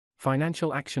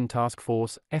Financial Action Task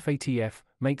Force, FATF,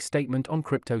 makes statement on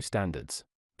crypto standards.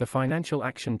 The Financial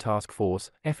Action Task Force,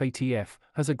 FATF,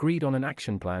 has agreed on an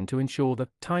action plan to ensure the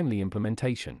timely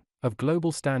implementation of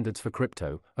global standards for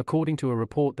crypto, according to a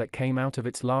report that came out of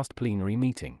its last plenary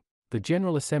meeting. The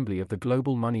General Assembly of the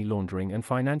Global Money Laundering and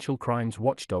Financial Crimes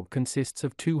Watchdog consists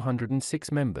of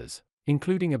 206 members,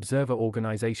 including observer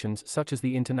organizations such as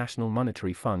the International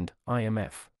Monetary Fund,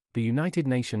 IMF, the United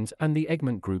Nations and the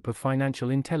Egmont Group of Financial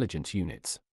Intelligence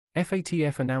Units.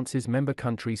 FATF announces member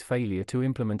countries' failure to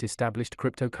implement established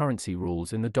cryptocurrency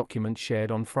rules in the document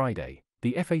shared on Friday.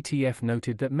 The FATF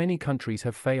noted that many countries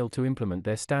have failed to implement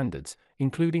their standards,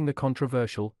 including the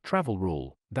controversial travel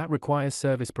rule that requires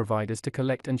service providers to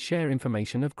collect and share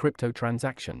information of crypto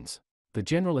transactions. The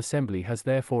General Assembly has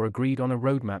therefore agreed on a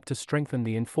roadmap to strengthen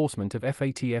the enforcement of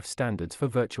FATF standards for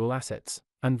virtual assets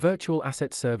and virtual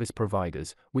asset service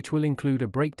providers, which will include a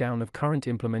breakdown of current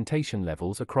implementation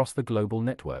levels across the global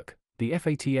network, the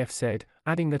FATF said,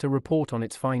 adding that a report on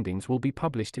its findings will be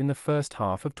published in the first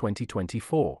half of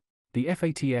 2024. The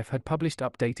FATF had published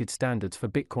updated standards for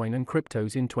Bitcoin and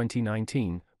cryptos in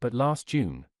 2019, but last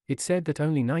June, it said that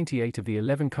only 98 of the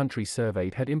 11 countries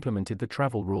surveyed had implemented the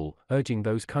travel rule, urging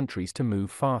those countries to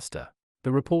move faster.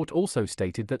 The report also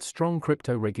stated that strong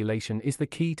crypto regulation is the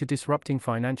key to disrupting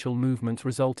financial movements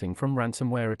resulting from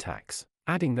ransomware attacks,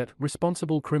 adding that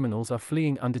responsible criminals are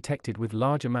fleeing undetected with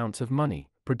large amounts of money,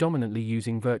 predominantly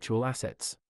using virtual assets.